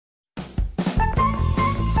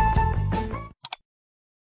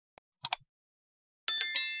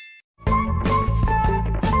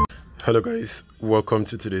Hello guys, welcome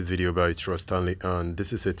to today's video by Trust Stanley, and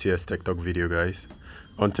this is a TS Tech Talk video guys.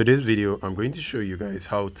 On today's video I'm going to show you guys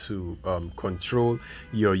how to control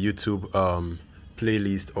your YouTube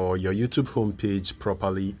playlist or your YouTube homepage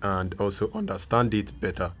properly and also understand it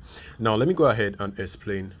better. Now let me go ahead and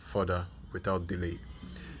explain further without delay.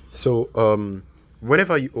 So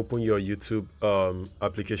whenever you open your YouTube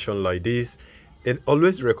application like this, it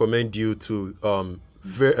always recommends you to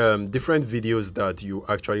different videos that you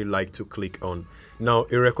actually like to click on. Now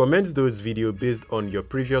it recommends those videos based on your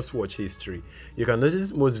previous watch history. You can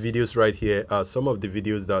notice most videos right here are some of the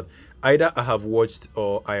videos that either I have watched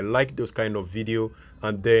or I like those kind of video,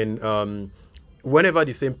 and then whenever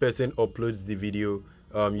the same person uploads the video,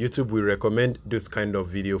 YouTube will recommend this kind of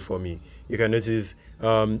video for me. You can notice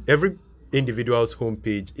every individual's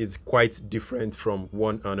homepage is quite different from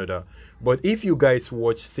one another. But if you guys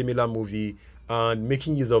watch similar movie and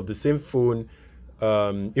making use of the same phone,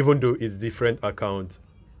 even though it's different account,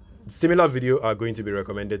 similar video are going to be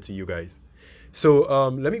recommended to you guys. So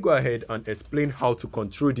let me go ahead and explain how to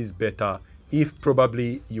control this better if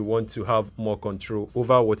probably you want to have more control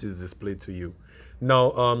over what is displayed to you.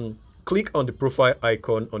 Now click on the profile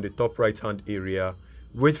icon on the top right hand area,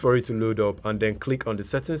 wait for it to load up, and then click on the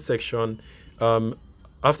settings section.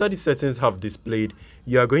 After the settings have displayed,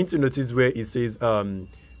 you are going to notice where it says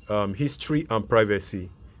history and privacy.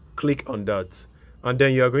 Click on that, and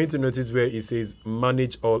then you are going to notice where it says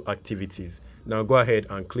manage all activities. Now go ahead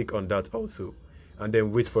and click on that also, and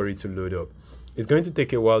then wait for it to load up. It's going to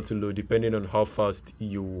take a while to load depending on how fast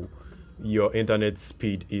your internet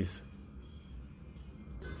speed is.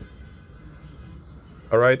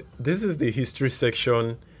 All right, this is the history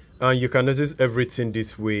section, and you can notice everything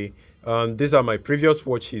this way. These are my previous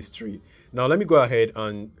watch history. Now let me go ahead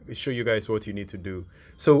and show you guys what you need to do.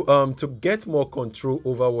 So to get more control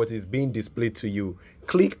over what is being displayed to you,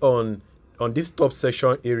 click on this top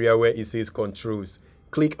section area where it says controls.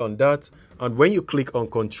 Click on that, and when you click on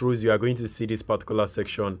controls, you are going to see this particular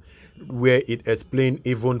section where it explains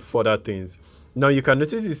even further things. Now you can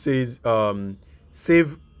notice it says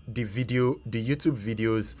save the YouTube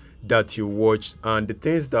videos that you watch and the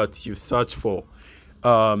things that you search for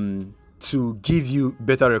to give you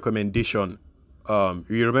better recommendation.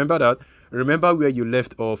 You remember that? Remember where you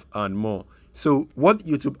left off and more. So what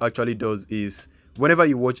YouTube actually does is whenever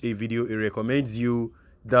you watch a video, it recommends you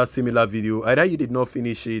that similar video. Either you did not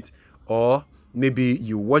finish it, or maybe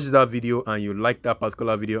you watched that video and you like that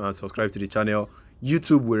particular video and subscribe to the channel.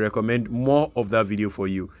 YouTube will recommend more of that video for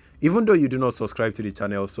you. Even though you do not subscribe to the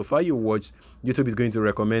channel, so far you watch, YouTube is going to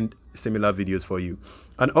recommend similar videos for you.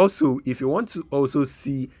 And also, if you want to also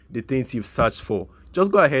see the things you've searched for,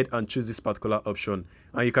 just go ahead and choose this particular option.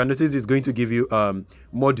 And you can notice it's going to give you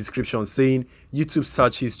more description saying YouTube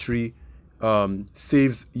search history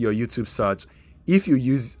saves your YouTube search. If you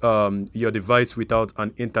use your device without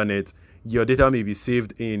an internet, your data may be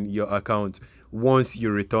saved in your account once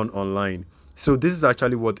you return online. So this is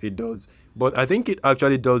actually what it does, but I think it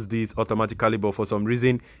actually does this automatically, but for some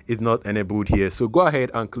reason it's not enabled here. So go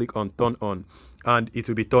ahead and click on turn on, and it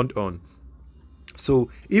will be turned on. So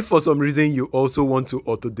if for some reason you also want to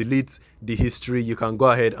auto delete the history, you can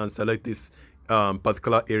go ahead and select this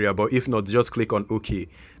particular area, but if not, just click on OK.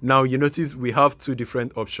 Now you notice we have two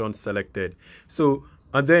different options selected. So,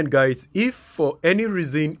 and then guys, if for any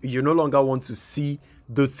reason you no longer want to see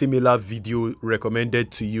those similar video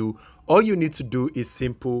recommended to you, all you need to do is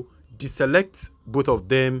simple deselect both of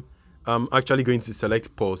them. I'm actually going to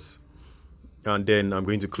select pause, and then I'm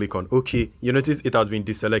going to click on OK. You notice it has been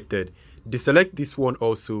deselected. Deselect this one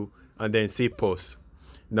also, and then say pause.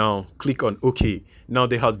 Now click on OK. Now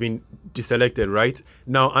they have been deselected, right?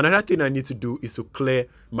 Now another thing I need to do is to clear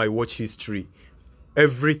my watch history,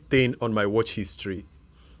 everything on my watch history.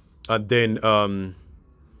 And then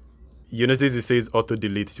you notice it says auto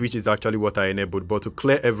delete, which is actually what I enabled. But to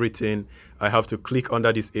clear everything, I have to click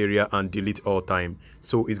under this area and delete all time.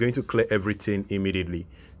 So it's going to clear everything immediately.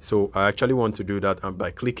 So I actually want to do that, and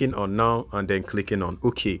by clicking on now and then clicking on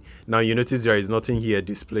OK. Now you notice there is nothing here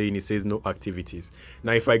displaying. It says no activities.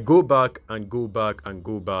 Now if I go back and go back and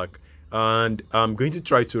go back, and I'm going to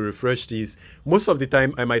try to refresh this, most of the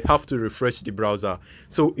time I might have to refresh the browser.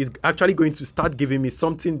 So it's actually going to start giving me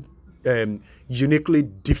something uniquely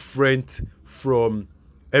different from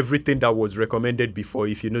everything that was recommended before.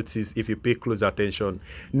 If you notice, if you pay close attention,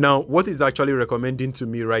 now what is actually recommending to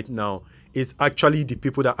me right now is actually the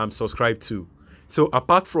people that I'm subscribed to. So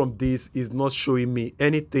apart from this, is not showing me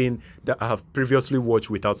anything that I have previously watched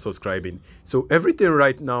without subscribing. So everything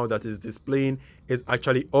right now that is displaying is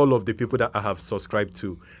actually all of the people that I have subscribed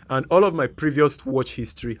to, and all of my previous watch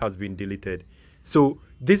history has been deleted. So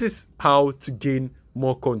this is how to gain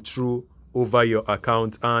more control over your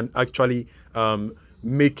account and actually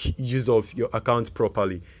make use of your account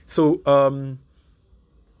properly. So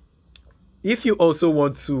if you also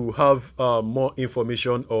want to have more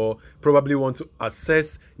information or probably want to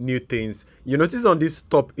access new things, you notice on this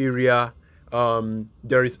top area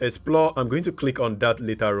there is explore. I'm going to click on that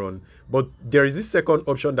later on, but there is this second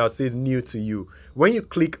option that says new to you. When you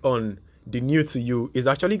click on the new to you, is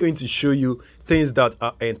actually going to show you things that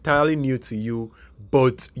are entirely new to you,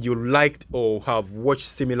 but you liked or have watched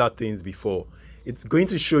similar things before. It's going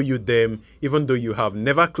to show you them even though you have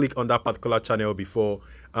never clicked on that particular channel before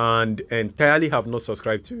and entirely have not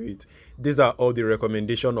subscribed to it. These are all the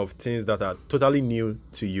recommendation of things that are totally new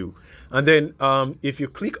to you. And then if you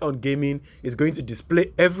click on gaming, it's going to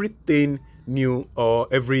display everything new or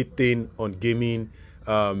everything on gaming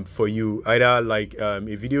for you, either like a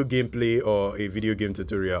video gameplay or a video game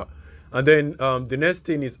tutorial. And then the next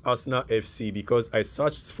thing is Arsenal FC, because I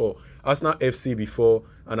searched for Arsenal FC before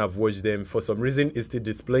and I've watched them. For some reason, it's still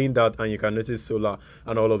displaying that, and you can notice Solar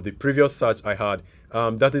and all of the previous search I had.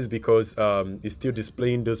 That is because it's still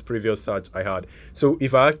displaying those previous search I had. So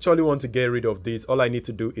if I actually want to get rid of this, all I need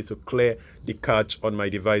to do is to clear the cache on my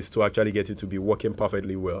device to actually get it to be working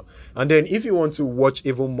perfectly well. And then if you want to watch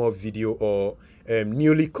even more video or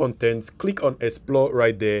newly content, click on Explore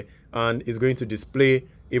right there, and it's going to display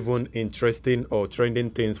even interesting or trending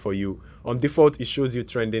things for you. On default, it shows you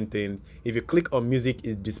trending things. If you click on music,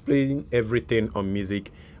 it's displaying everything on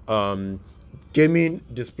music. Gaming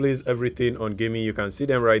displays everything on gaming. You can see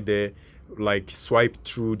them right there. Like swipe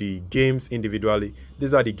through the games individually.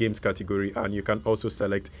 These are the games category, and you can also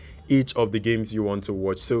select each of the games you want to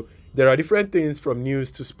watch. So there are different things from news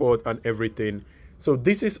to sport and everything. So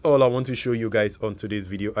this is all I want to show you guys on today's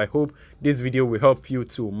video. I hope this video will help you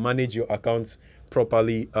to manage your accounts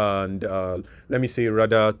properly and let me say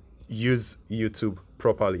rather use YouTube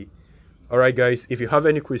properly. All right guys, if you have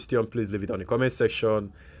any question, please leave it on the comment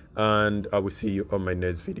section and I will see you on my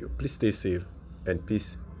next video. Please stay safe and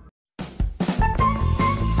peace.